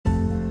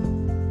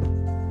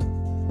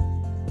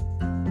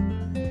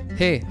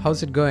Hey,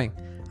 how's it going?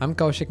 I'm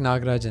Kaushik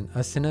Nagarajan,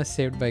 a sinner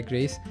saved by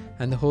grace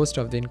and the host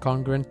of the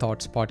Incongruent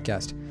Thoughts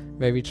podcast,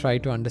 where we try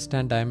to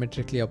understand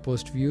diametrically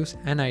opposed views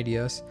and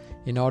ideas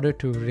in order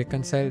to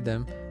reconcile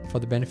them for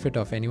the benefit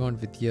of anyone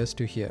with ears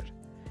to hear.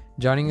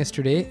 Joining us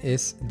today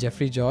is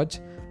Jeffrey George,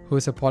 who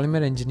is a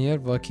polymer engineer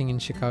working in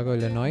Chicago,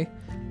 Illinois.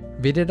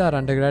 We did our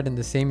undergrad in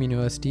the same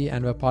university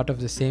and were part of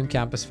the same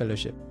campus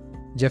fellowship.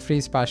 Jeffrey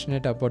is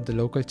passionate about the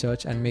local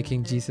church and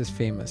making Jesus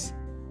famous.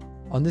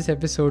 On this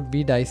episode,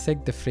 we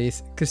dissect the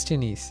phrase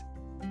Christianese.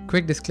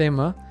 Quick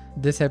disclaimer,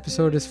 this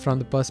episode is from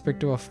the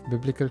perspective of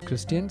biblical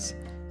Christians.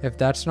 If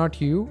that's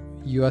not you,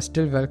 you are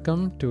still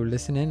welcome to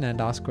listen in and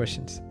ask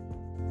questions.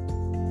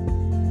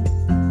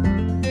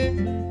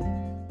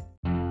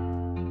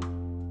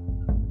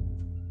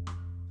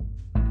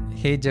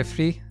 Hey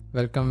Jeffrey,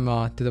 welcome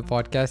to the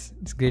podcast.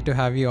 It's great to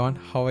have you on.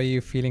 How are you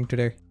feeling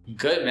today?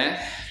 Good,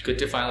 man. Good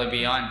to finally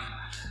be on.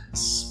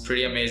 It's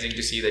pretty amazing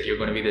to see that you're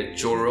going to be the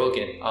Joe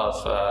Rogan of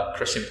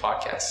Christian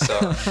podcasts. So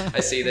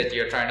I see that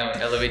you're trying to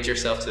elevate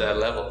yourself to that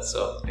level.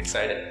 So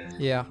excited.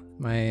 Yeah,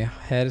 my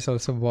hair is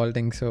also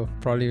balding, so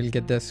probably we'll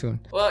get there soon.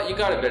 Well, you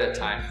got a bit of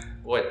time.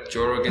 What,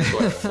 Joe Rogan's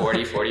what,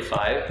 40,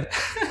 45?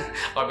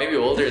 Or maybe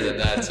older than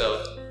that.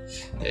 So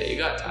yeah, you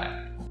got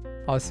time.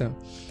 Awesome.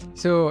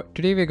 So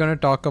today we're going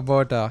to talk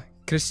about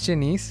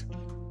Christianese,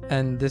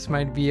 and this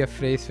might be a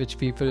phrase which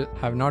people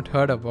have not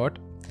heard about,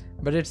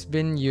 but it's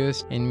been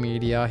used in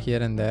media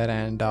here and there,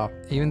 and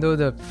even though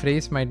the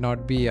phrase might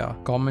not be a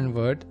common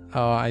word,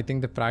 I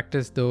think the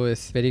practice though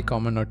is very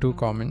common or too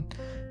common.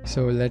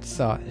 So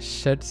let's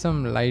shed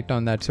some light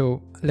on that.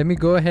 So let me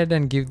go ahead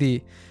and give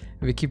the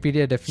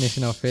Wikipedia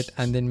definition of it,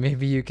 and then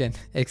maybe you can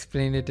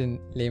explain it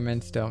in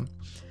layman's term.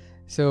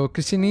 So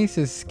Christianese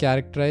is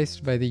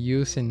characterized by the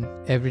use in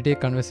everyday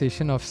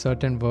conversation of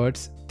certain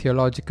words,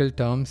 theological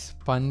terms,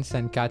 puns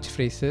and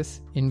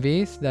catchphrases in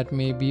ways that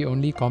may be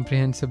only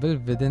comprehensible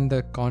within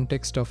the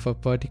context of a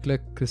particular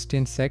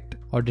Christian sect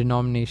or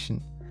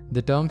denomination.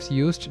 The terms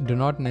used do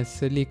not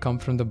necessarily come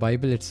from the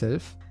Bible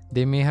itself.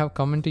 They may have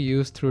come into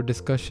use through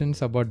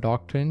discussions about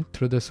doctrine,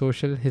 through the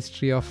social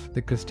history of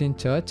the Christian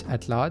church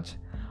at large,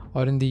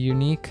 or in the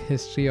unique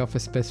history of a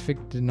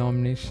specific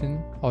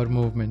denomination or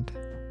movement.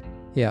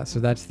 Yeah, so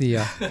that's the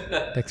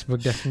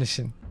textbook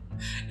definition.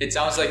 It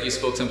sounds like you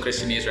spoke some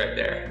Christianese right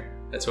there.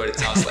 That's what it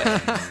sounds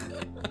like.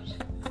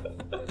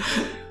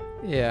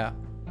 Yeah.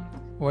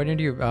 Why don't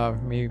you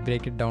maybe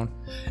break it down?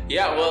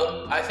 Yeah,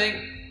 well, I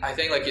think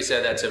like you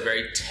said, that's a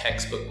very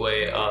textbook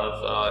way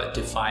of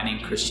defining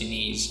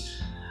Christianese.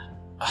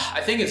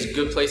 I think it's a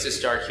good place to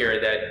start here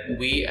that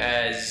we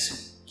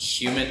as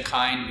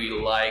humankind,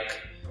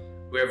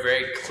 we're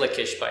very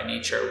cliquish by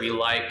nature. We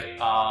like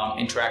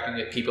interacting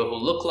with people who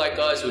look like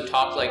us, who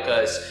talk like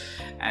us,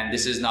 and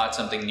this is not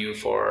something new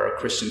for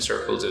Christian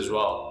circles as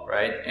well,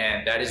 right?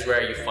 And that is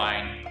where you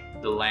find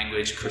the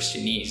language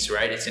Christianese,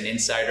 right? It's an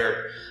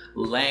insider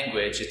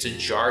language. It's a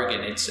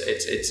jargon. It's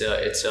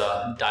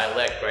a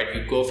dialect, right?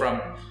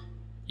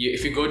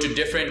 If you go to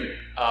different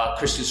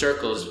Christian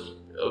circles,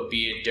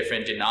 be it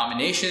different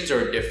denominations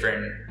or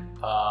different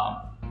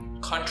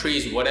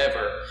countries,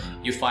 whatever,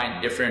 you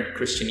find different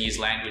Christianese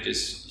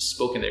languages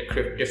spoken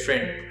there,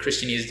 different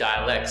Christianese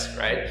dialects,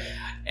 right?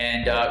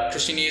 And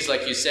Christianese,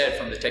 like you said,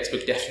 from the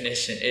textbook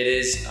definition,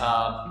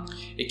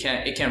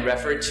 it can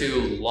refer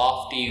to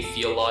lofty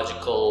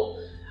theological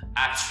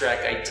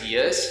abstract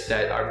ideas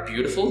that are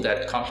beautiful,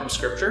 that come from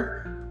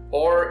scripture,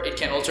 or it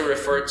can also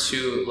refer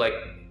to like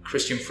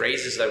Christian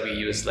phrases that we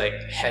use, like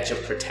hedge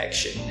of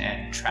protection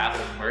and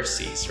traveling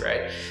mercies,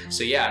 right?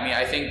 So yeah, I mean,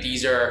 I think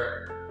these are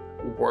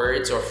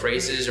words or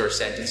phrases or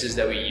sentences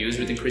that we use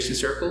within Christian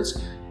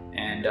circles,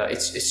 and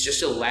it's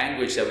just a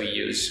language that we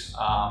use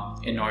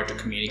in order to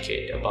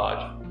communicate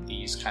about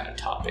these kind of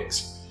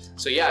topics.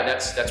 So yeah,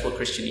 that's what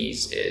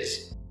Christianese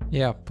is.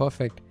 Yeah,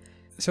 perfect.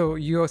 So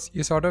you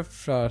sort of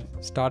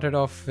started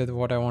off with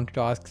what I wanted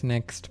to ask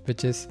next,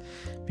 which is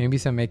maybe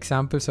some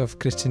examples of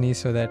Christianese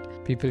so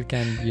that people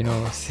can,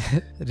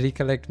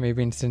 recollect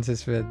maybe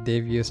instances where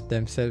they've used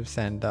themselves.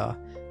 And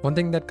one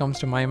thing that comes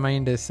to my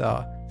mind is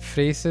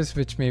phrases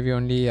which maybe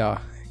only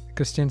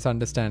Christians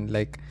understand,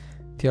 like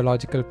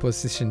theological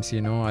positions,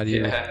 are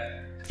you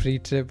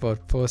pre-trib or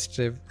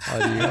post-trib? Or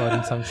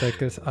in some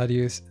circles, are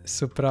you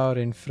supra or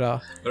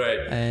infra? Right.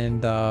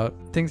 And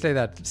things like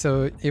that.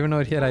 So even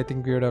over here, I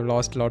think we would have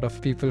lost a lot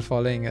of people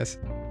following us.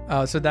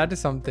 So that is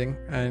something.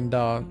 And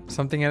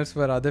something else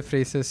were other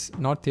phrases,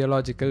 not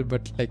theological,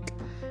 but like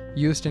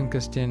used in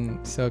Christian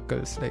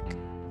circles,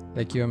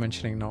 like you are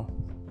mentioning now.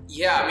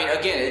 Yeah, I mean,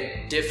 again,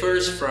 it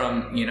differs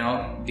from,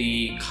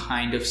 the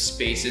kind of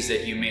spaces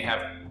that you may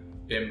have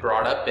been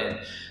brought up in.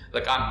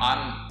 Like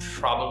I'm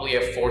probably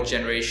a fourth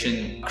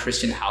generation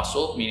Christian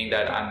household, meaning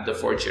that I'm the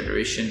fourth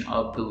generation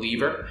of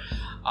believer.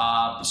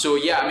 So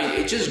yeah, I mean,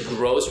 it just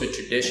grows with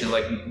tradition.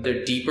 Like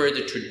the deeper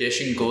the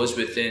tradition goes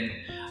within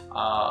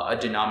a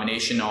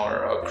denomination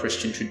or a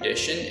Christian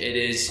tradition, it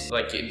is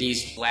like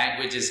these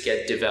languages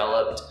get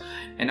developed.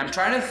 And I'm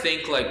trying to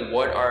think like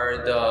what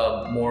are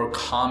the more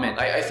common,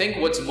 I think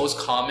what's most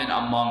common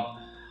among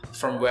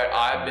from where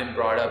I've been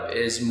brought up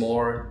is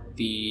more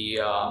the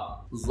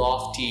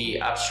lofty,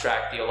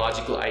 abstract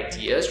theological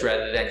ideas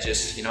rather than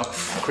just,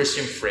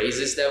 Christian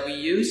phrases that we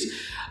use.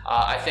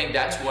 I think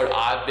that's what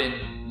I've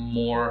been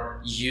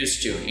more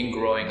used to in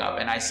growing up,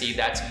 and I see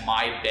that's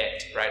my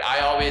bent, right? I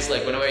always,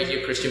 like, whenever I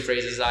hear Christian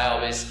phrases, I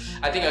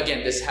think,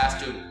 again, this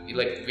has to,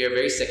 like, we are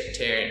very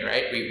sectarian,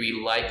 right?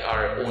 We like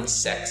our own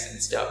sects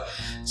and stuff.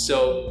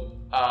 So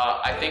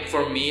I think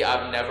for me,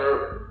 I've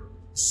never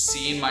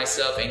seen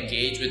myself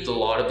engage with a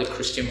lot of the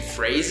Christian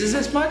phrases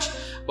as much,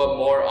 but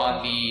more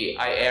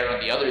I err on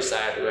the other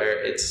side, where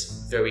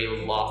it's very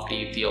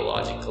lofty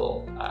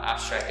theological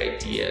abstract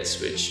ideas,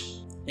 which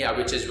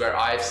is where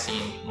I've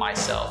seen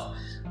myself.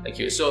 Like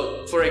you.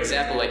 So, for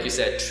example, like you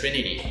said,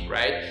 Trinity,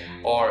 right?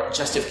 Or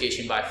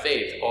justification by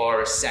faith,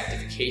 or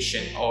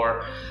sanctification,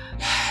 or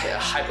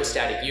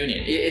hypostatic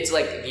union. It's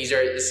like these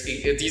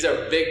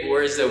are big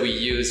words that we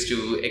use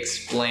to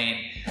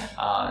explain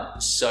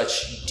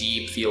such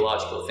deep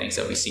theological things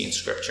that we see in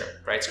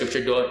Scripture, right?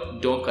 Scripture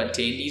don't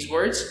contain these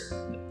words.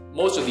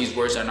 Most of these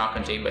words are not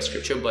contained by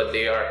Scripture, but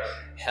they are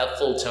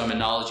helpful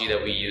terminology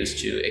that we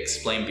use to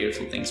explain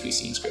beautiful things we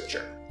see in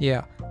Scripture.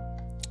 Yeah.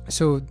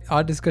 So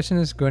our discussion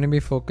is going to be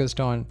focused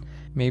on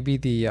maybe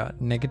the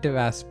negative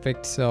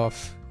aspects of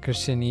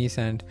Christianese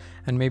and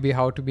maybe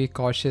how to be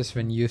cautious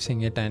when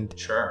using it and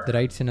the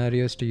right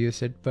scenarios to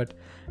use it. But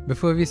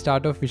before we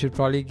start off, we should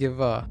probably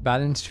give a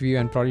balanced view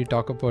and probably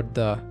talk about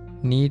the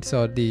needs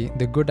or the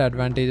good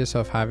advantages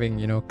of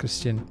having,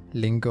 Christian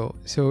lingo.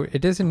 So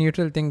it is a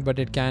neutral thing, but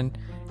it can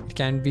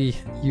be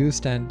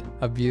used and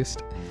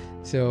abused.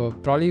 So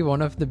probably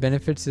one of the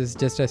benefits is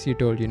just as you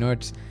told,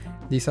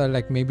 these are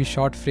like maybe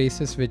short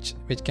phrases which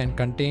can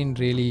contain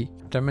really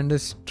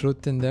tremendous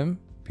truth in them,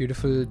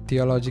 beautiful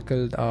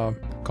theological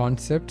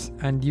concepts,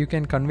 and you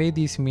can convey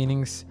these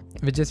meanings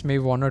with just maybe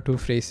one or two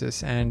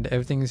phrases, and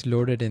everything is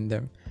loaded in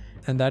them.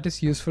 And that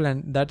is useful,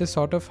 and that is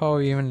sort of how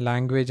even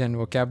language and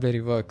vocabulary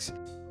works.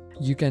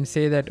 You can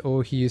say that, oh,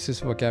 he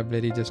uses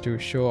vocabulary just to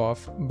show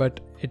off,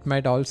 but it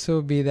might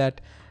also be that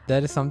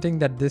there is something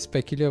that this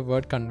peculiar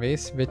word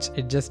conveys, which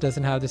it just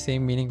doesn't have the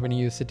same meaning when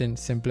you use it in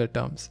simpler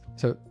terms.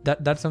 So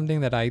that's something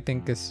that I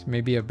think is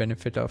maybe a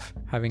benefit of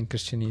having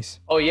Christianese.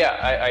 Oh yeah,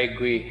 I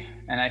agree.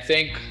 And I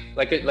think,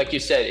 like you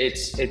said,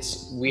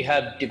 it's we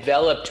have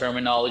developed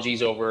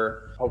terminologies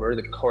over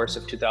the course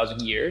of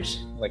 2,000 years,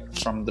 like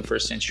from the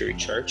first century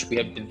church. We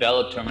have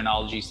developed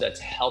terminologies that's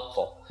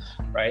helpful,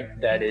 right?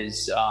 That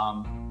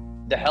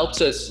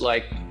helps us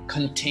like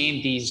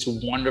contain these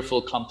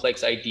wonderful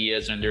complex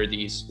ideas under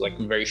these like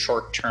very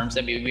short terms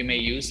that we may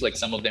use, like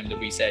some of them that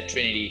we said,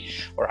 Trinity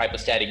or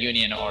hypostatic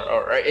union,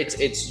 or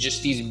it's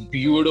just these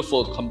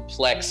beautiful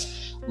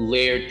complex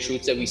layered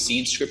truths that we see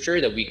in Scripture,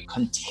 that we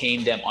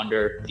contain them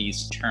under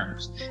these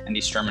terms and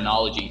these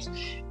terminologies.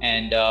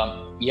 And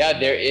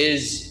there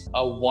is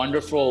a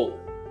wonderful,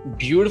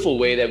 beautiful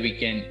way that we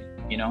can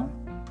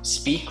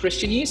speak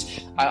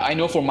Christianese. I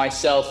know for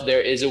myself,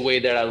 there is a way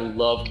that I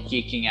love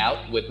geeking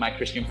out with my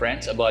Christian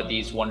friends about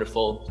these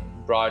wonderful,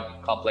 broad,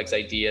 complex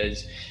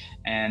ideas.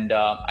 And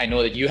I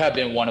know that you have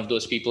been one of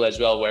those people as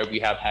well, where we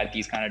have had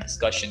these kind of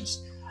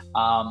discussions.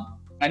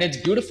 And it's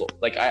beautiful.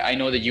 Like I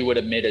know that you would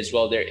admit as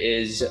well, there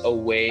is a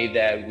way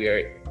that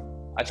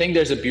I think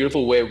there's a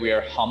beautiful way we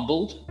are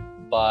humbled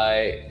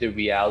by the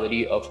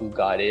reality of who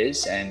God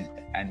is and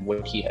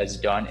what he has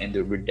done in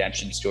the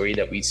redemption story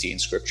that we see in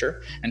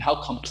Scripture, and how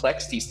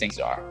complex these things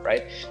are,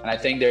 right? And I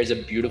think there's a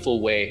beautiful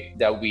way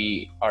that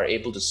we are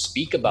able to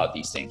speak about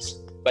these things.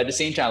 But at the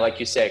same time, like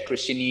you said,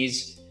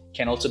 Christianese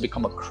can also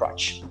become a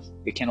crutch.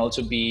 It can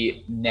also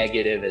be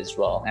negative as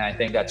well. And I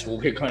think that's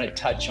what we're going to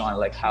touch on,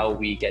 like how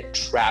we get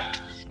trapped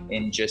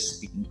in just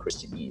speaking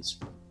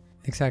Christianese.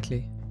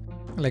 Exactly.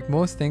 Like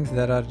most things,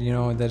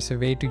 there's a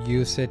way to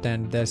use it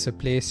and there's a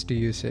place to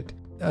use it.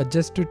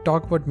 Just to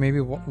talk about maybe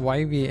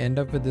why we end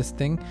up with this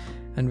thing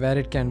and where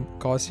it can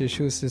cause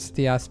issues is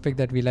the aspect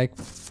that we like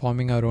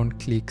forming our own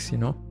cliques,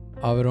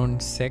 our own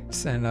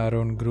sects and our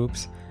own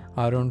groups,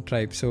 our own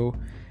tribes. So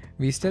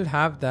we still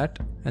have that,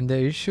 and the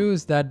issue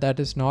is that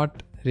is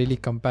not really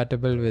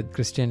compatible with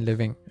Christian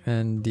living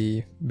and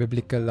the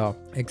biblical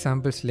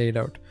examples laid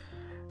out.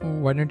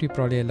 Why don't you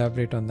probably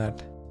elaborate on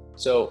that?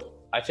 So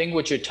I think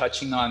what you're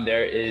touching on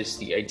there is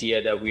the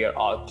idea that we are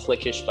all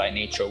cliquish by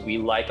nature. We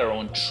like our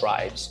own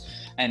tribes.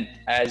 And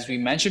as we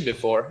mentioned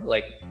before,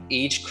 like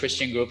each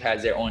Christian group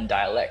has their own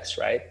dialects,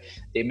 right?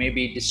 They may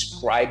be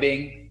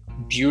describing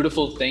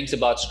beautiful things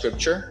about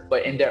Scripture,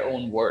 but in their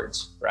own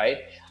words, right?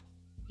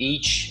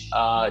 Each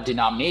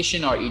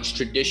denomination or each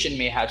tradition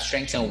may have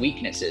strengths and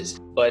weaknesses,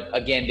 but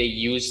again,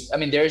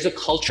 there is a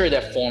culture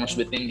that forms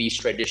within these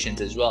traditions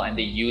as well. And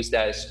they use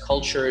that as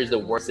cultures, the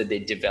words that they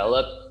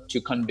develop to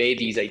convey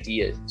these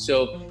ideas.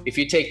 So if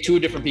you take two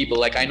different people,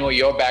 like I know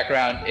your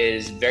background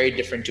is very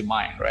different to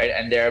mine, right?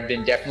 And there have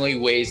been definitely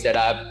ways that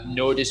I've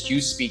noticed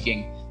you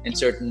speaking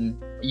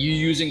you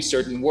using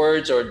certain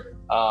words or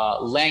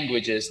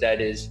languages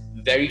that is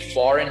very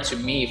foreign to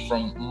me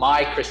from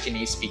my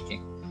Christianese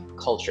speaking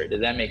culture. Does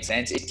that make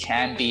sense? It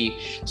can be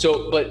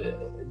so,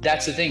 but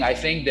that's the thing. I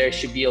think there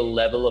should be a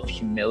level of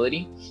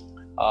humility,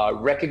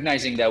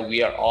 recognizing that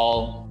we are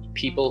all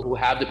people who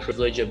have the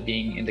privilege of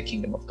being in the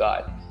kingdom of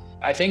God.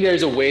 I think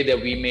there's a way that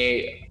we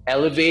may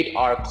elevate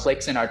our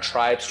cliques and our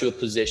tribes to a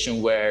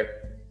position where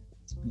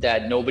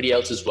that nobody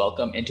else is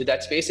welcome into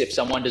that space. If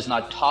someone does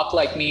not talk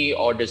like me,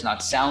 or does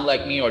not sound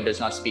like me, or does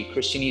not speak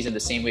Christianese in the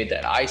same way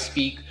that I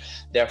speak,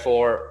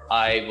 therefore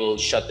I will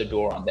shut the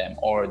door on them,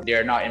 or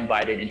they're not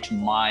invited into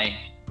my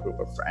group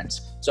of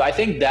friends. So I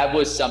think that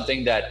was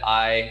something that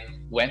I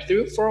went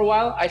through for a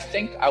while. I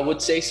think I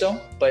would say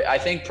so, but I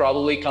think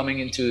probably coming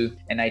into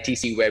an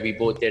ITC where we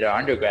both did our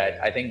undergrad,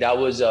 I think that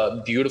was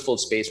a beautiful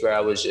space where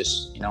I was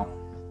just,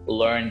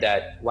 learned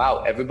that,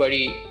 wow,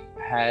 everybody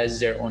has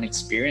their own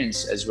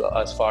experience as well,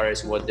 as far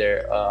as what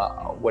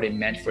it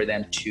meant for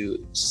them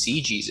to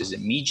see Jesus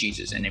and meet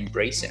Jesus and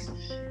embrace him.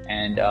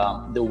 And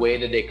the way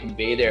that they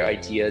convey their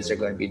ideas are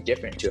going to be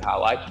different to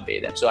how I convey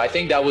them. So I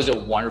think that was a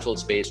wonderful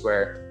space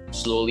where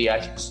slowly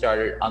I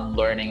started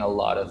unlearning a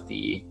lot of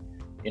the,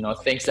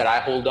 things that I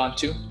hold on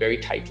to very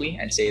tightly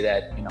and say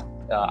that,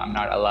 I'm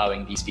not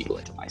allowing these people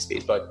into my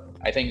space. But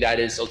I think that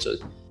is also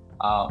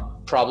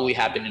probably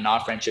happened in our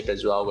friendship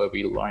as well, where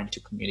we learned to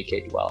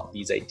communicate well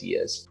these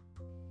ideas.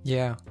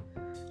 Yeah.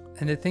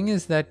 And the thing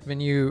is that when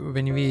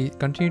we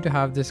continue to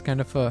have this kind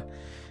of a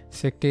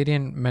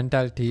sectarian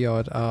mentality,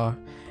 or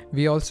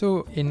we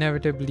also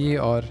inevitably,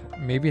 or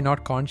maybe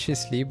not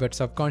consciously but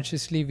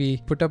subconsciously, we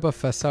put up a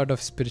facade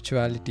of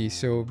spirituality.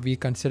 So we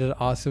consider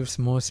ourselves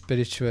more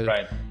spiritual.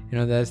 Right.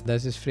 There's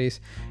this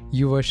phrase,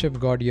 you worship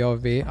God your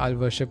way, I'll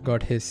worship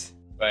God his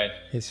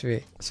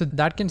way. So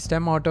that can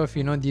stem out of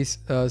these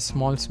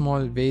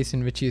small ways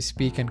in which you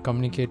speak and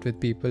communicate with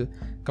people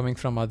coming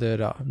from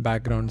other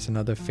backgrounds and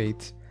other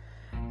faiths.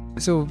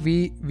 So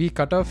we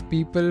cut off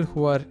people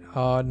who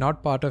are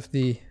not part of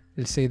the,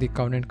 let's say, the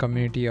covenant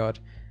community or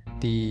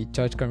the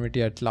church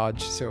community at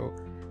large. So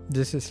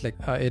this is like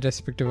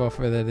irrespective of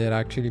whether they're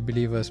actually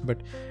believers,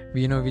 but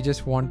we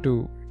just want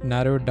to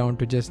narrow it down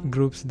to just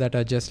groups that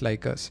are just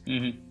like us.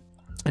 Mm-hmm.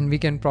 And we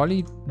can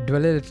probably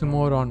dwell a little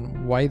more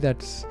on why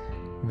that's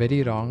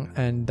very wrong,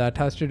 and that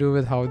has to do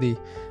with how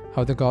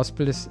the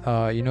gospel is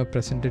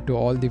presented to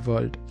all the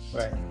world.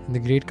 Right. And the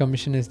Great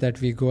Commission is that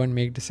we go and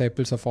make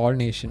disciples of all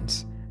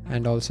nations,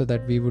 and also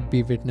that we would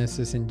be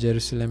witnesses in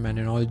Jerusalem and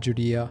in all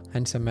Judea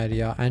and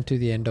Samaria and to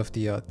the end of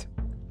the earth.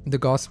 The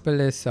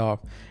gospel is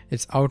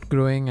it's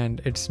outgrowing,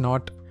 and it's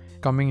not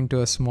coming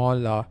into a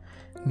small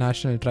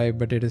national tribe,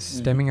 but it is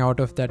stemming out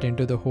of that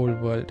into the whole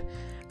world.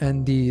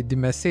 And the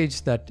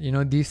message that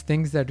these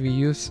things that we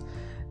use,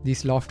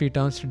 these lofty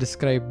terms to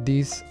describe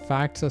these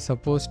facts, are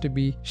supposed to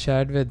be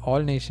shared with all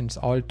nations,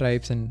 all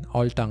tribes, and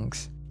all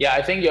tongues. Yeah,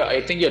 I think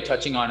you're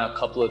touching on a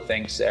couple of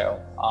things there.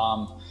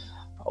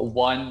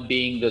 One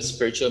being the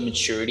spiritual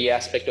maturity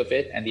aspect of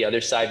it, and the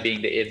other side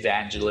being the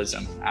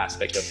evangelism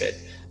aspect of it.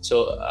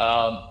 So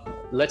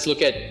let's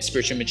look at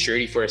spiritual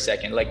maturity for a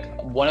second.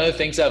 Like, one of the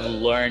things I've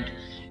learned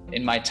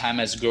in my time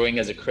as growing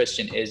as a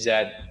Christian is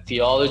that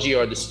theology,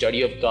 or the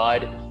study of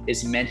God,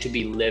 is meant to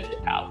be lived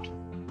out.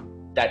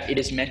 That it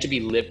is meant to be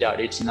lived out.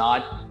 It's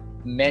not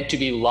meant to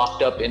be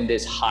locked up in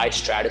this high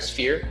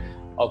stratosphere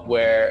of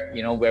where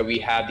we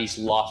have these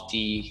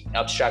lofty,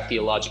 abstract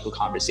theological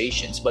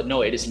conversations. But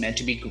no, it is meant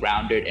to be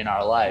grounded in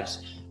our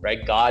lives,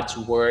 right? God's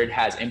word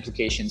has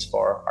implications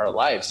for our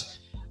lives.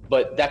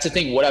 But that's the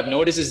thing. What I've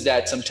noticed is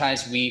that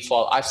sometimes we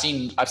fall. I've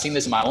seen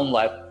this in my own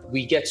life.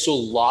 We get so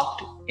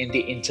locked in the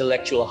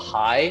intellectual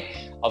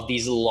high of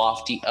these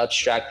lofty,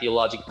 abstract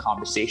theological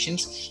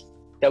conversations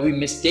that we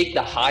mistake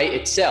the high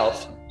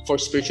itself for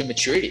spiritual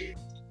maturity,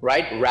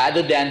 right?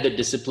 Rather than the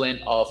discipline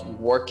of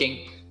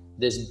working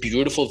this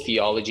beautiful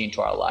theology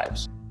into our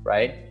lives,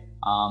 right?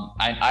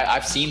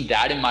 I've seen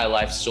that in my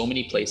life so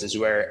many places,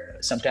 where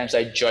sometimes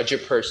I judge a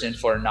person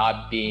for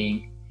not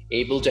being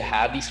able to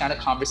have these kind of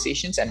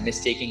conversations and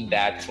mistaking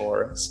that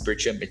for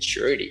spiritual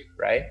maturity,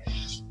 right?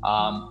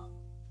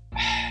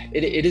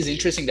 It is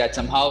interesting that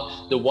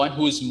somehow the one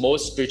who's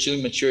most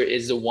spiritually mature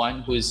is the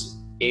one who's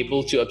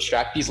able to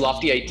abstract these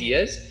lofty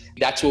ideas.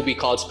 That's what we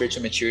call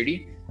spiritual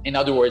maturity. In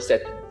other words,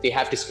 that they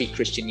have to speak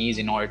Christianese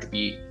in order to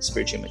be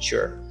spiritually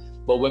mature.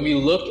 But when we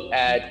look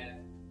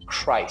at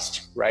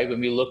Christ, right? When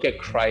we look at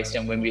Christ,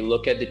 and when we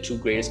look at the two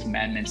greatest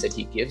commandments that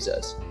he gives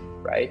us,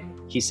 right?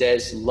 He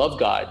says, love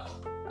God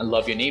and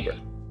love your neighbor,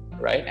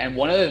 right? And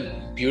one of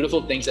the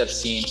beautiful things I've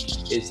seen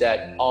is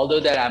that although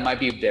that I might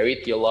be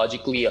very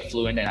theologically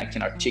affluent and I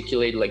can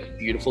articulate like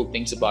beautiful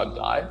things about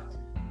God,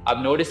 I've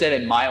noticed that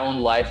in my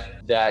own life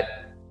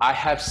that I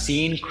have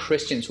seen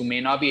Christians who may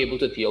not be able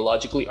to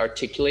theologically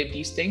articulate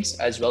these things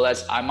as well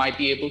as I might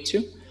be able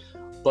to,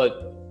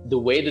 but the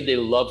way that they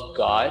love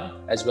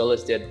God as well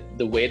as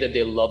the way that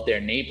they love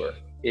their neighbor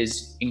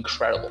is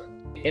incredible.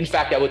 In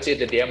fact, I would say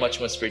that they are much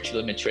more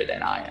spiritually mature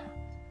than I am,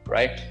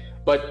 right?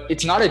 But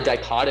it's not a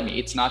dichotomy.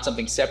 It's not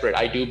something separate.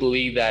 I do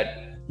believe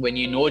that when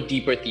you know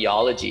deeper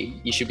theology,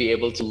 you should be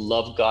able to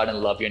love God and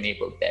love your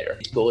neighbor better.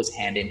 It goes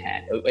hand in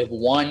hand. If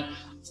one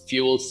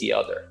fuels the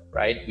other,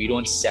 right? We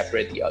don't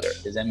separate the other.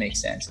 Does that make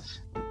sense?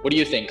 What do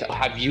you think?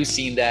 Have you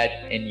seen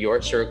that in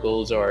your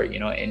circles, or, you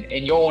know,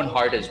 in your own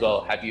heart as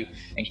well? Have you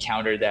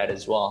encountered that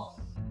as well?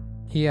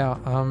 Yeah,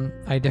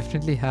 I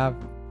definitely have.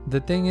 The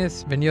thing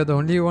is, when you're the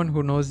only one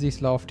who knows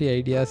these lofty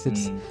ideas,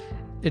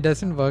 it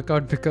doesn't work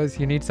out, because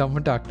you need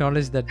someone to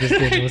acknowledge that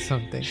they know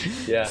something.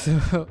 Yeah.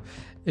 So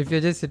if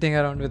you're just sitting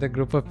around with a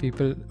group of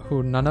people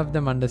who none of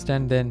them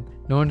understand, then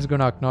no one's going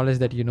to acknowledge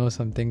that you know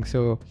something.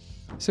 So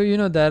you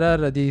know, there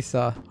are these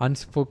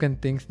unspoken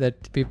things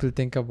that people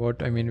think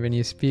about. I mean, when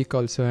you speak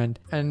also,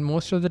 and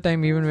most of the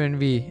time, even when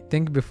we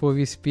think before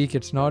we speak,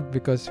 it's not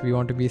because we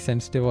want to be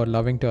sensitive or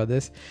loving to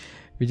others.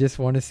 We just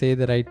want to say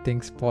the right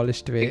things,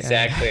 polished way.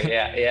 Exactly.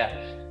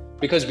 Yeah.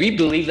 Because we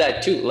believe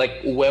that too. Like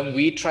when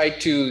we try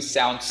to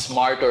sound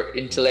smart or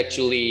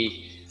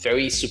intellectually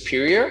very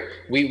superior,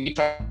 we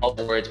try all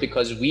the words,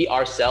 because we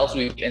ourselves,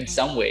 in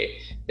some way,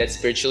 that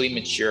spiritually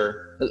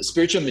mature.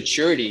 Spiritual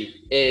maturity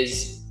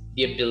is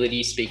the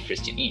ability to speak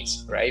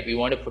Christianese, right? We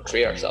want to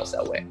portray ourselves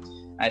that way.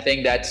 I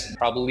think that's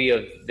probably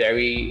a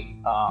very,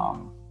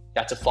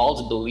 that's a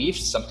false belief.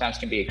 Sometimes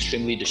can be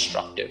extremely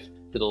destructive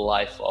to the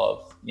life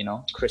of, you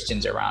know,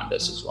 Christians around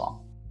us as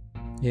well.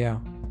 Yeah.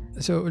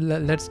 So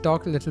let's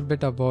talk a little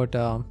bit about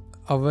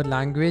our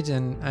language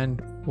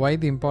and why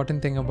the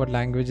important thing about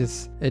language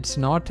is it's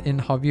not in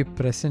how you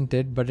present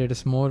it, but it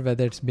is more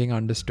whether it's being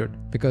understood.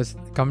 Because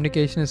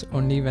communication is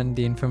only when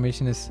the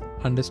information is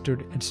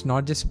understood. It's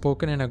not just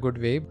spoken in a good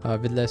way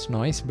with less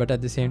noise, but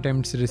at the same time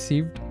it's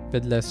received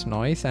with less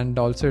noise, and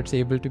also it's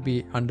able to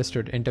be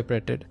understood,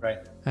 interpreted. Right.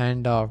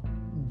 And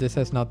this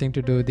has nothing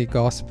to do with the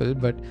gospel,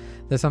 but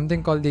there's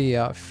something called the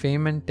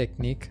Feynman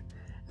technique.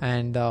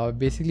 And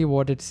basically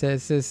what it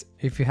says is,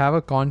 if you have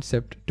a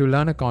concept, to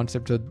learn a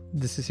concept, so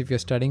this is if you're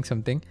studying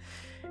something,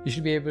 you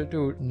should be able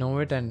to know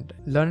it and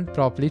learn it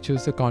properly,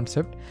 choose the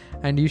concept,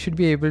 and you should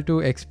be able to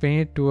explain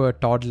it to a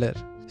toddler.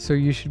 So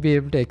you should be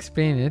able to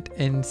explain it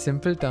in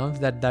simple terms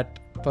that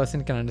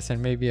person can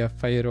understand, maybe a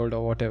 5-year-old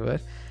or whatever.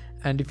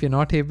 And if you're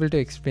not able to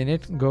explain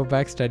it, go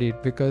back, study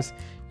it, because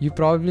you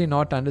probably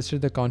not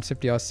understood the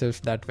concept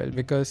yourself that well.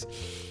 Because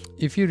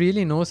if you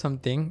really know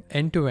something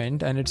end to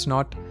end, and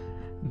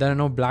there are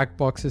no black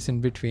boxes in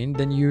between,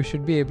 then you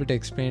should be able to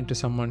explain it to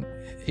someone,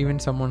 even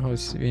someone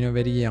who's, you know,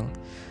 very young.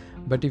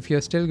 But if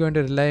you're still going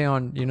to rely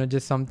on, you know,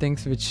 just some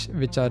things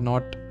which are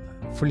not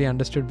fully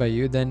understood by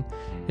you, then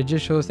it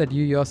just shows that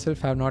you yourself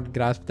have not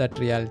grasped that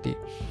reality.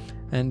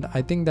 And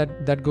I think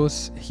that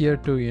goes here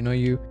too. You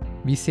know,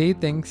 we say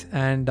things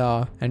and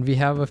we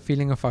have a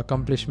feeling of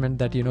accomplishment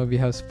that, you know, we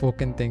have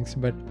spoken things,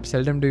 but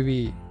seldom do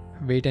we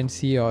wait and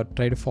see or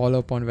try to follow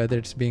up on whether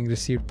it's being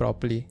received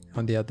properly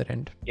on the other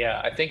end. Yeah,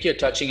 I think you're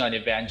touching on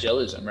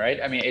evangelism, right?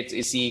 I mean,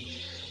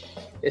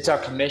 it's our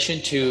commission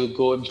to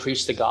go and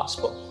preach the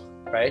gospel,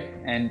 right?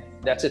 And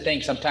that's the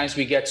thing. Sometimes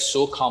we get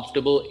so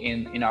comfortable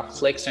in our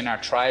cliques and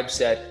our tribes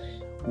that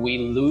we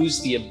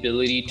lose the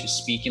ability to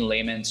speak in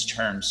layman's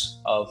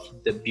terms of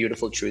the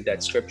beautiful truth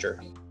that's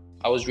Scripture.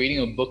 I was reading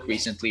a book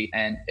recently,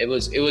 and it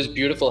was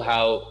beautiful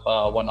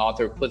how one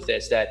author put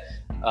this, that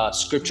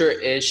Scripture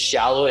is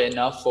shallow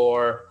enough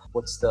for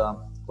what's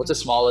the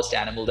smallest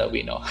animal that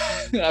we know?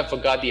 I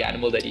forgot the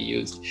animal that he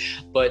used,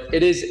 but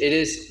it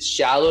is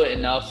shallow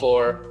enough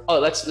for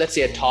let's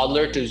say a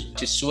toddler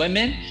to swim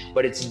in,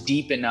 but it's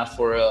deep enough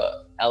for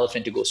an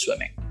elephant to go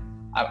swimming.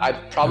 I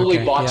probably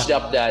botched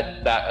up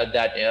that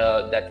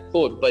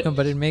quote, but no,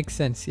 but it makes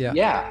sense.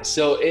 Yeah.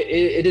 So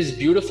it is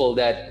beautiful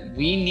that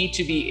we need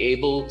to be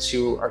able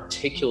to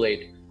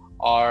articulate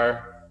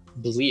our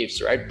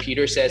beliefs, right?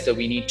 Peter says that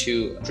we need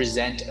to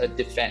present a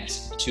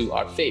defense to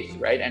our faith,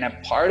 right? And a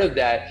part of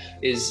that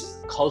is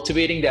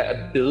cultivating that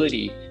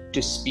ability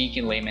to speak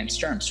in layman's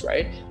terms,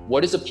 right?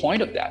 What is the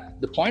point of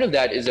that? The point of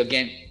that is,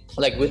 again,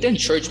 like within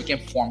church, we can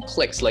form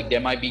cliques. Like there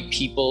might be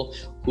people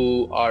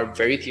who are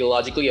very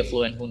theologically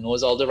affluent, who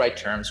knows all the right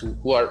terms,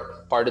 who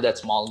are part of that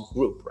small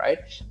group, right?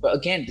 But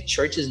again, the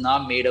church is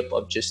not made up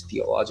of just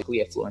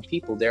theologically affluent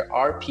people. There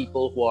are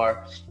people who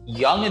are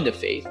young in the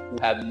faith, who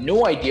have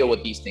no idea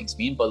what these things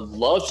mean, but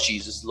loves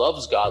Jesus,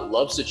 loves God,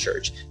 loves the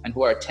church, and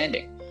who are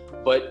attending.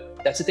 But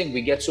that's the thing,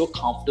 we get so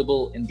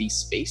comfortable in these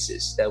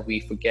spaces that we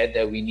forget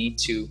that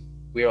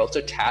we are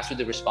also tasked with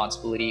the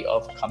responsibility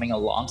of coming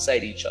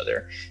alongside each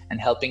other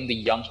and helping the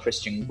young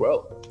Christian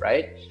grow,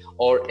 right?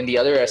 Or in the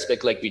other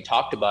aspect, like we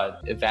talked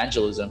about,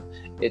 evangelism,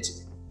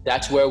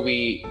 that's where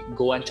we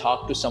go and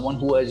talk to someone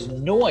who has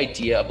no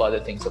idea about the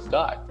things of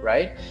God,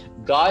 right?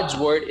 God's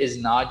word is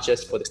not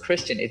just for the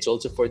Christian, it's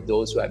also for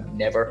those who have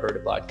never heard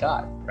about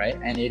God, right?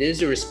 And it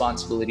is a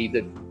responsibility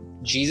that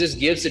Jesus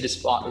gives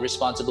the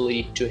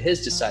responsibility to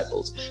his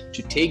disciples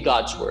to take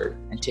God's word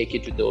and take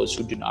it to those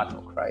who do not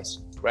know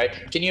Christ,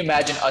 right? Can you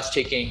imagine us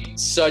taking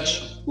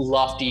such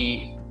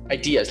lofty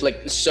ideas,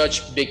 like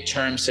such big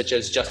terms such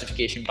as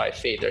justification by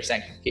faith or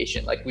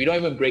sanctification? Like we don't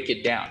even break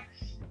it down.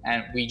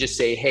 And we just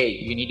say, hey,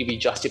 you need to be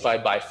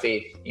justified by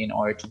faith in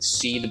order to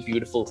see the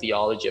beautiful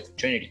theology of the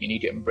Trinity. You need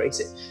to embrace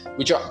it,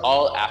 which are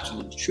all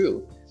absolutely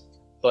true.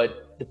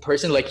 But the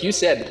person, like you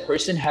said, the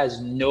person has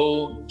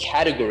no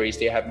categories.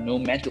 They have no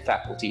mental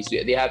faculties.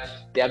 They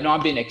have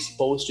not been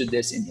exposed to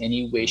this in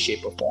any way,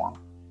 shape, or form.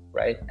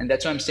 Right. And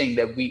that's why I'm saying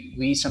that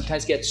we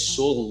sometimes get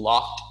so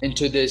locked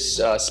into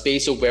this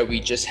space of where we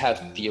just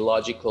have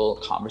theological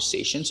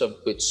conversations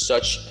with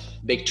such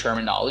big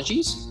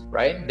terminologies,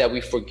 right, that we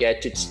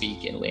forget to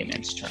speak in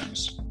layman's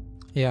terms.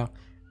 Yeah.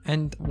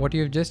 And what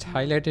you've just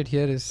highlighted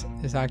here is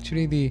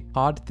actually the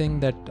hard thing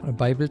that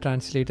Bible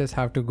translators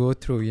have to go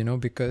through, you know,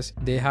 because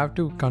they have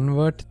to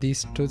convert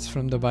these truths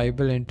from the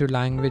Bible into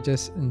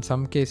languages, in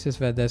some cases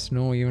where there's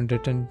no even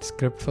written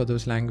script for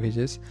those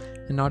languages.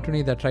 And not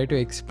only that, try to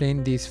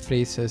explain these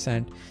phrases,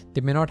 and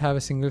they may not have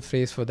a single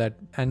phrase for that.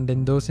 And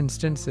in those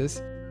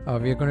instances,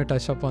 we are going to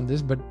touch upon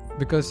this, but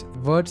because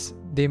words,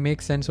 they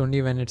make sense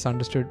only when it's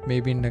understood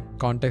maybe in the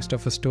context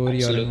of a story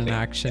Absolutely. Or in an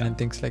action and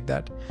things like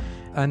that.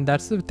 And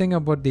that's the thing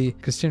about the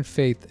Christian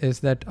faith, is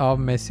that our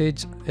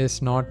message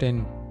is not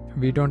in,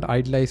 we don't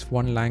idolize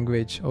one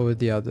language over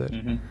the other,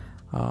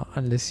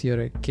 unless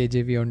you're a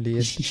KJV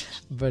only.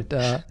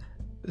 But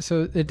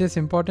so it is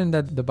important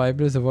that the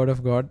Bible is the word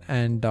of God,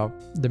 and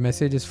the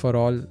message is for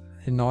all,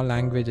 in all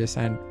languages.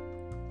 And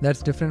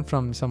that's different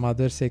from some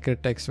other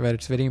sacred texts where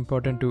it's very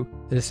important to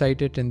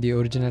recite it in the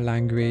original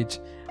language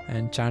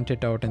and chant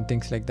it out and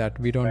things like that.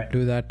 We don't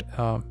do that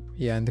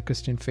in the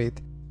Christian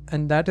faith.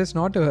 And that is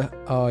not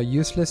a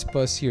useless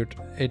pursuit.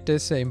 It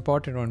is an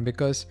important one,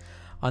 because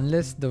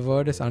unless the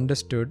word is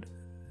understood,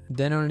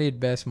 then only it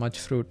bears much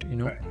fruit, you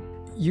know. Right.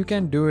 You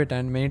can do it,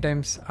 and many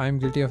times I'm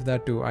guilty of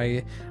that too.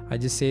 I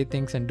just say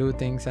things and do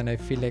things, and I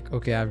feel like,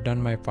 okay, I've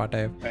done my part.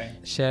 I've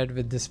shared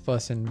with this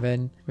person,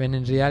 when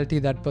in reality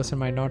that person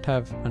might not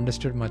have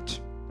understood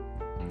much.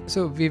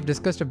 So we've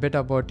discussed a bit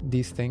about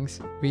these things.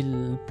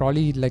 We'll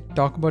probably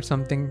talk about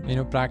something, you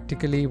know,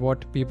 practically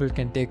what people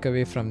can take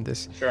away from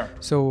this. Sure.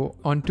 So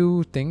on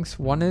two things.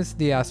 One is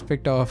the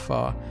aspect of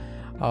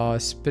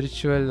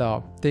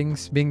spiritual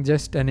things being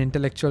just an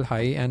intellectual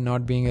high and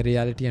not being a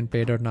reality and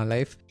played out in our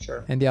life.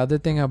 Sure. And the other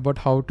thing about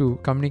how to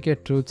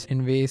communicate truths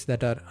in ways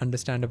that are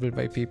understandable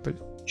by people.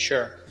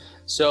 Sure.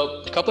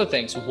 So a couple of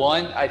things.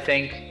 One, I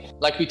think,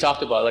 like we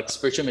talked about, like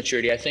spiritual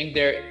maturity, I think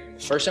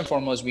first and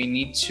foremost, we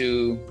need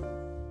to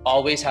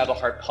always have a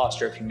heart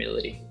posture of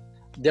humility.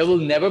 There will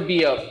never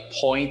be a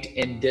point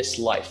in this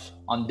life,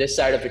 on this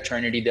side of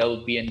eternity, there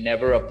will be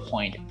never a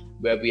point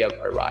where we have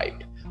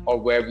arrived or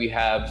where we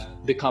have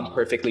become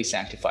perfectly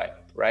sanctified,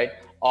 right?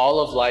 All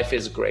of life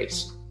is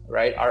grace,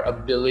 right? Our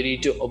ability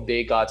to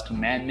obey God's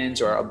commandments,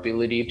 or our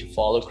ability to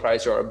follow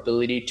Christ, or our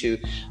ability to,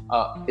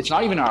 it's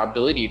not even our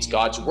ability, it's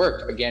God's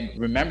work. Again,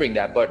 remembering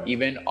that, but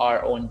even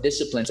our own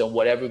disciplines and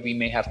whatever we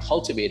may have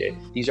cultivated,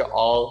 these are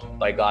all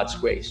by God's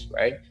grace,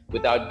 right?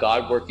 Without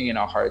God working in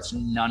our hearts,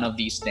 none of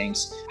these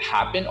things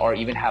happen or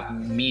even have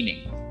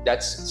meaning.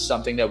 That's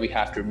something that we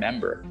have to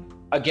remember.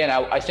 Again,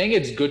 I think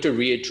it's good to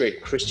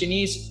reiterate,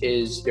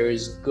 Christianese there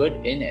is good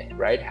in it,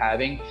 right?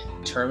 Having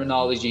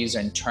terminologies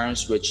and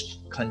terms which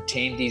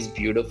contain these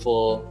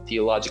beautiful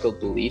theological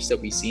beliefs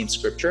that we see in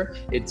scripture,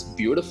 it's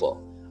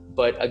beautiful.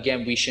 But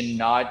again, we should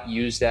not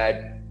use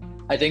that.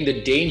 I think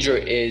the danger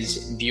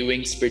is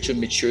viewing spiritual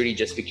maturity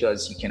just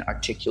because you can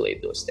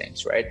articulate those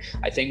things, right?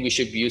 I think we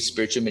should view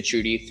spiritual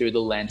maturity through the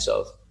lens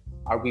of,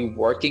 are we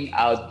working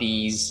out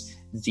these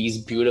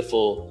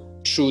beautiful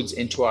truths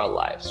into our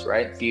lives,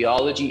 right?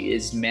 Theology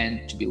is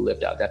meant to be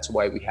lived out. That's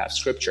why we have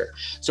scripture.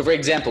 So for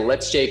example,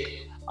 let's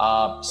take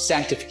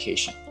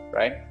sanctification,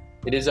 right?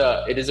 It is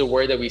a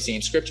word that we see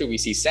in scripture. We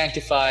see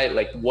sanctify,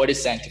 like what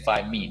does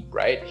sanctify mean,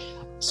 right?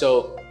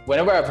 So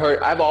whenever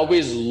I've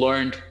always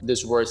learned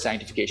this word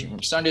sanctification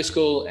from Sunday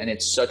school, and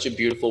it's such a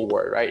beautiful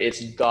word, right?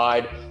 It's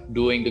God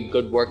doing the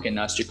good work in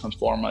us to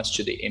conform us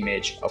to the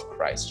image of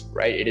Christ,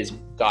 right? It is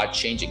God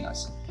changing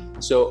us.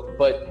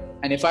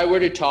 And if I were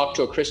to talk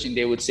to a Christian,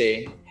 they would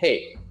say,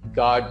 hey,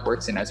 God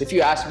works in us. If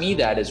you ask me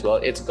that as well,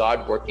 it's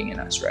God working in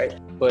us, right?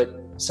 But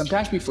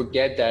sometimes we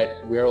forget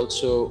that we're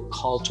also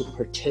called to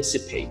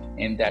participate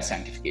in that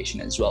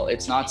sanctification as well.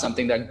 It's not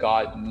something that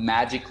God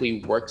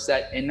magically works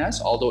that in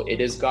us, although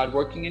it is God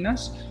working in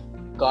us.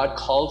 God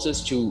calls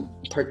us to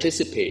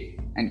participate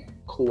and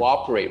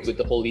cooperate with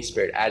the Holy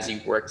Spirit as He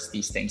works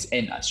these things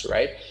in us,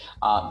 right?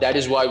 That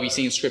is why we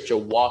see in Scripture,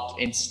 walk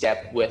in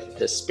step with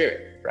the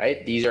Spirit,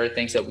 right? These are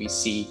things that we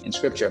see in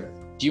Scripture.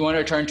 Do you want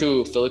to turn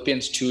to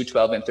Philippians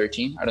 2:12 and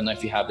 13? I don't know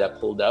if you have that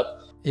pulled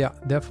up. Yeah,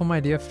 therefore, my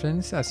dear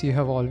friends, as you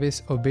have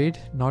always obeyed,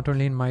 not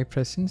only in my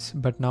presence,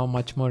 but now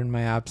much more in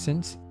my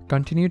absence,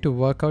 continue to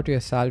work out your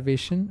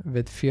salvation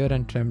with fear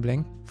and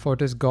trembling, for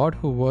it is God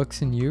who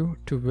works in you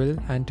to will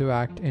and to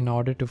act in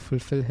order to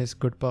fulfill His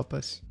good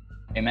purpose.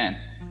 Amen.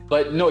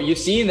 But no, you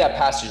see in that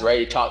passage, right?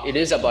 It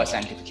is about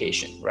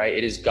sanctification, right?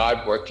 It is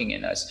God working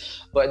in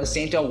us. But at the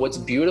same time, what's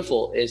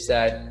beautiful is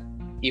that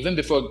even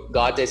before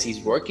God says he's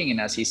working in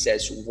us, he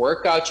says,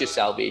 work out your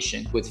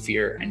salvation with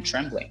fear and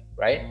trembling,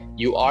 right?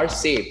 You are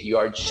saved. You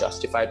are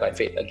justified by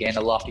faith. Again,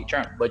 a lofty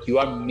term, but you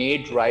are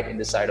made right in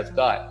the sight of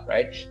God,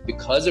 right?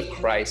 Because of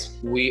Christ,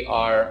 we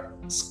are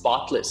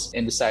spotless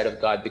in the sight of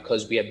God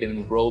because we have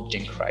been robed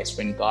in Christ.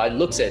 When God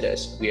looks at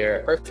us, we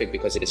are perfect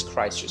because it is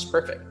Christ who's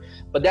perfect.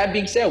 But that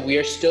being said, we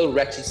are still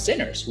wretched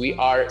sinners. We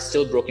are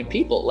still broken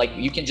people. Like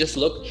you can just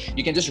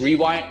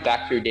rewind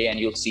back your day and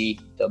you'll see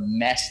the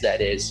mess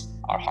that is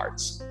our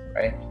hearts,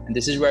 right? And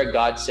this is where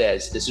God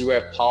says, this is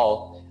where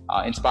Paul,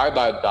 inspired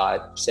by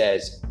God,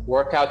 says,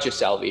 work out your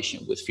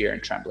salvation with fear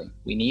and trembling.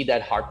 We need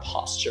that heart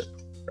posture,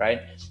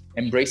 right?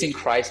 Embracing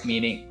Christ,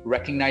 meaning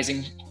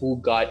recognizing who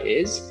God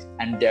is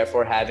and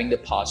therefore having the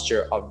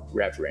posture of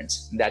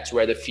reverence. And that's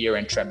where the fear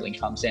and trembling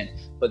comes in.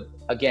 But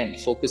again,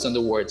 focus on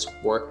the words,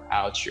 work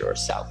out your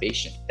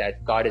salvation,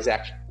 that God is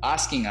actually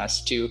asking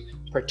us to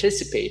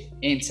participate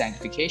in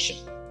sanctification.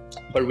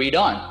 But read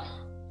on,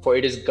 for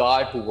it is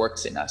God who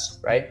works in us,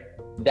 right?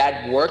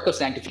 That work of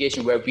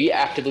sanctification where we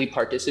actively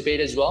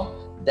participate as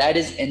well, that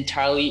is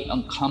entirely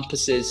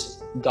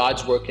encompasses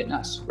God's work in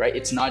us, right?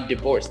 It's not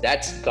divorced.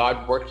 That's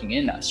God working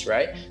in us,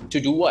 right? To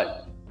do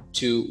what?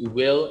 To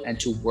will and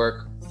to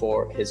work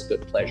for his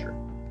good pleasure,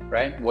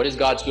 right? What is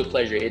God's good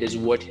pleasure? It is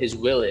what his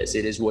will is.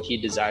 It is what he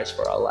desires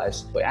for our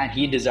lives. And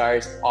he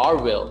desires our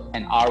will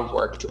and our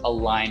work to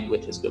align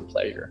with his good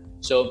pleasure.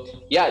 So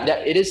yeah,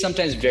 that it is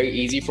sometimes very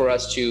easy for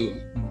us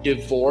to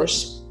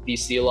divorce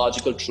these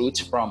theological truths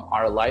from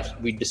our life.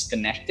 We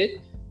disconnect it.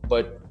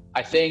 But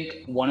I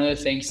think one of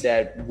the things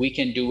that we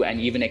can do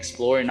and even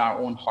explore in our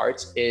own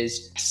hearts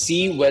is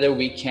see whether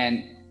we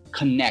can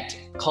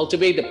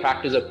cultivate the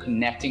practice of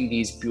connecting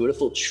these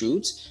beautiful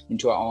truths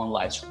into our own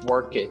lives,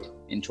 work it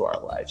into our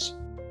lives.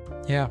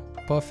 Yeah,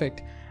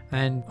 perfect.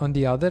 And on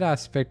the other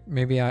aspect,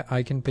 maybe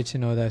I can pitch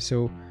in over.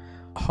 So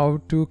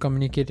how to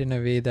communicate in a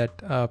way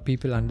that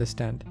people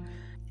understand.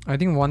 I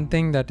think one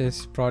thing that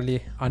is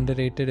probably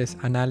underrated is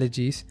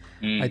analogies.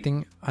 I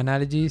think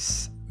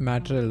analogies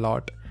matter a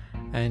lot.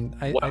 And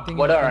I think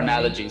what are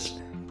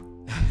analogies?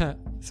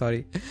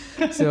 Sorry.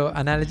 So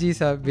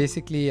analogies are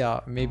basically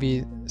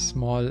maybe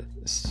small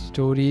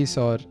stories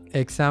or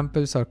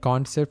examples or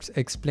concepts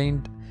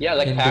explained. Yeah,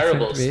 like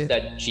parables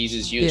that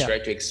Jesus used,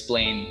 right, to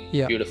explain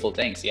beautiful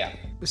things. Yeah.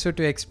 So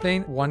to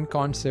explain one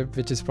concept,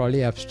 which is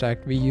probably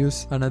abstract, we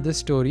use another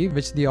story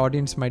which the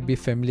audience might be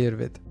familiar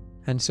with.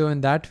 And so in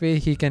that way,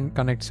 he can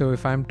connect. So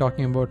if I'm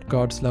talking about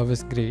God's love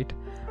is great,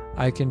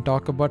 I can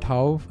talk about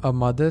how a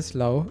mother's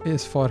love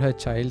is for her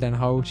child and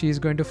how she's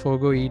going to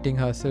forego eating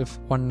herself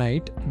one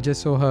night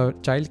just so her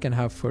child can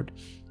have food.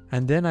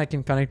 And then I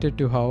can connect it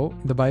to how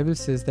the Bible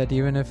says that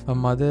even if a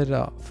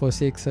mother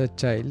forsakes her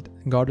child,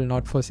 God will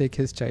not forsake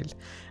his child.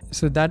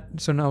 So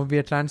now we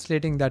are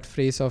translating that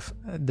phrase of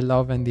the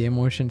love and the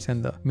emotions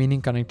and the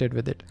meaning connected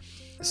with it.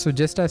 So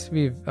just as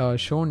we've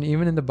shown,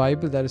 even in the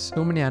Bible, there are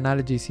so many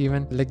analogies,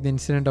 even like the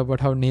incident about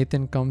how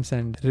Nathan comes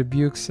and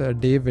rebukes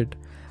David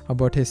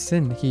about his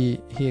sin.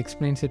 He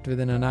explains it with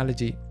an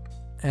analogy.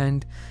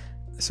 And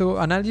so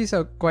analogies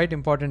are quite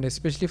important,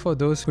 especially for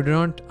those who do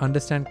not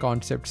understand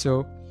concepts.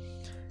 So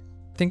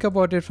think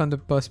about it from the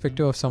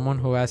perspective of someone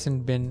who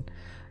hasn't been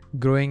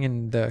growing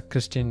in the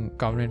Christian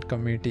covenant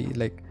community.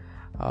 Like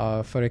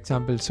for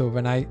example, so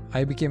when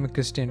I became a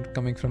Christian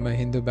coming from a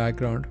Hindu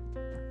background,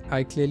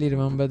 I clearly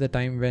remember the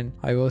time when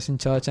I was in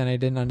church and I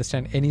didn't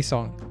understand any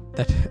song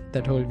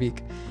that whole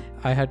week.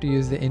 I had to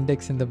use the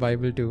index in the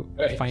Bible to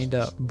find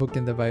a book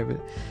in the Bible.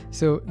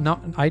 So now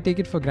I take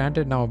it for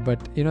granted now,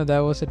 but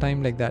there was a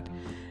time like that.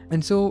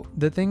 And so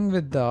the thing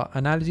with the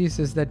analogies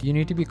is that you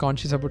need to be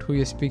conscious about who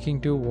you're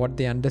speaking to, what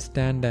they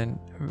understand, and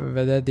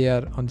whether they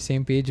are on the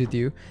same page with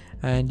you.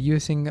 And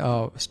using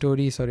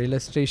stories or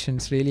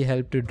illustrations really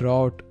help to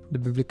draw out the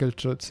biblical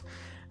truths.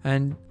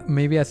 And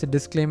maybe as a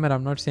disclaimer,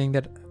 I'm not saying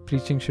that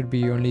preaching should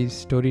be only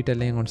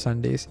storytelling on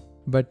Sundays,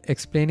 but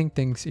explaining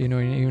things,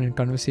 even in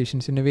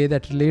conversations in a way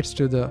that relates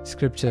to the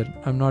scripture.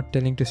 I'm not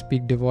telling to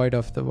speak devoid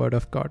of the word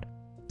of God.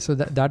 So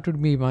that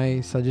would be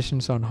my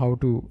suggestions on how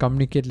to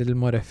communicate a little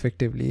more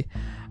effectively.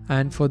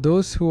 And for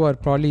those who are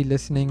probably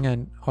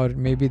listening or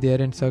maybe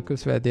they're in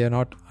circles where they are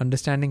not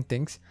understanding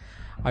things,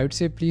 I would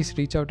say please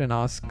reach out and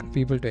ask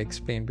people to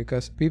explain,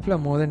 because people are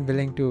more than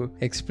willing to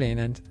explain,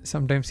 and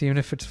sometimes even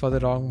if it's for the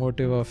wrong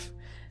motive of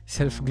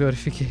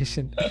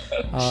self-glorification,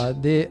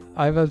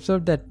 I've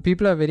observed that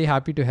people are very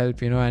happy to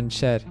help, and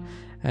share,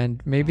 and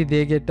maybe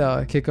they get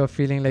a kick of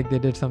feeling like they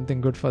did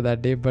something good for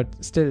that day, but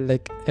still,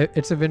 like,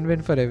 it's a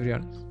win-win for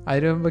everyone. I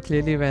remember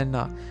clearly when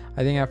I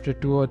think after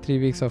 2 or 3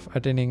 weeks of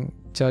attending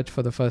church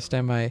for the first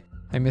time, I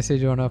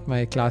messaged one of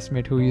my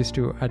classmates who used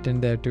to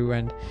attend there too,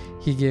 and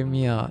he gave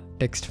me a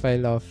text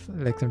file of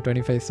like some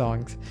 25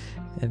 songs,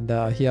 and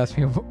he asked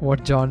me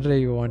what genre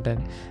you want,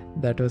 and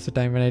that was the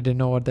time when I didn't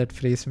know what that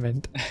phrase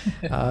meant.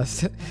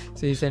 So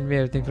he sent me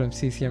everything from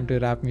CCM to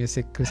rap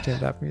music, Christian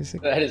rap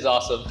music. That is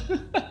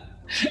awesome.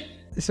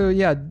 So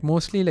yeah,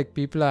 mostly like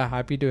people are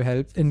happy to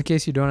help in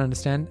case you don't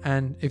understand.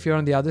 And if you're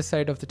on the other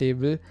side of the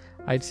table,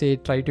 I'd say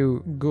try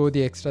to go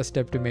the extra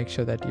step to make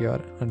sure that you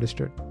are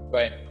understood.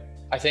 Right.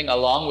 I think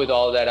along with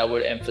all that, I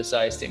would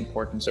emphasize the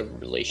importance of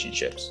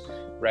relationships,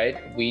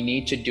 right? We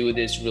need to do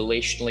this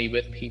relationally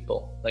with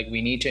people. Like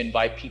we need to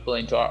invite people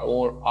into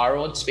our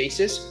own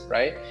spaces,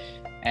 right?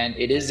 And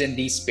it is in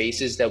these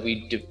spaces that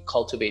we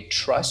cultivate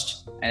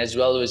trust, and as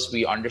well as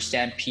we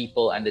understand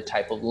people and the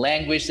type of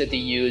language that they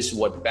use,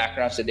 what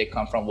backgrounds that they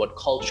come from, what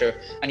culture,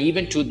 and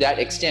even to that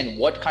extent,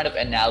 what kind of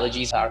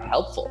analogies are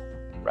helpful,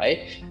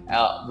 right?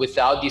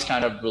 Without these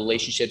kind of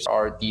relationships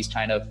or these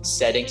kind of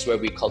settings where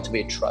we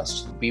cultivate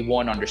trust, we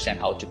won't understand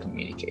how to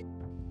communicate.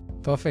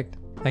 Perfect.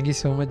 Thank you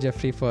so much,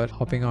 Jeffrey, for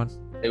hopping on.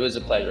 It was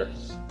a pleasure.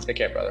 Take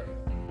care, brother.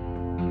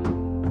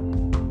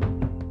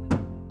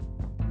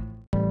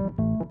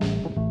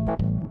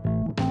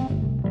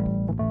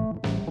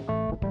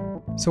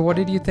 So what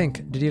did you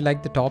think? Did you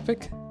like the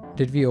topic?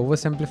 Did we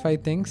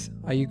oversimplify things?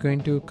 Are you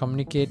going to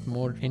communicate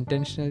more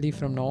intentionally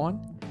from now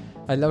on?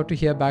 I'd love to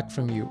hear back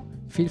from you.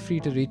 Feel free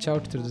to reach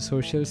out through the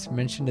socials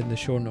mentioned in the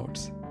show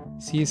notes.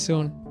 See you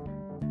soon.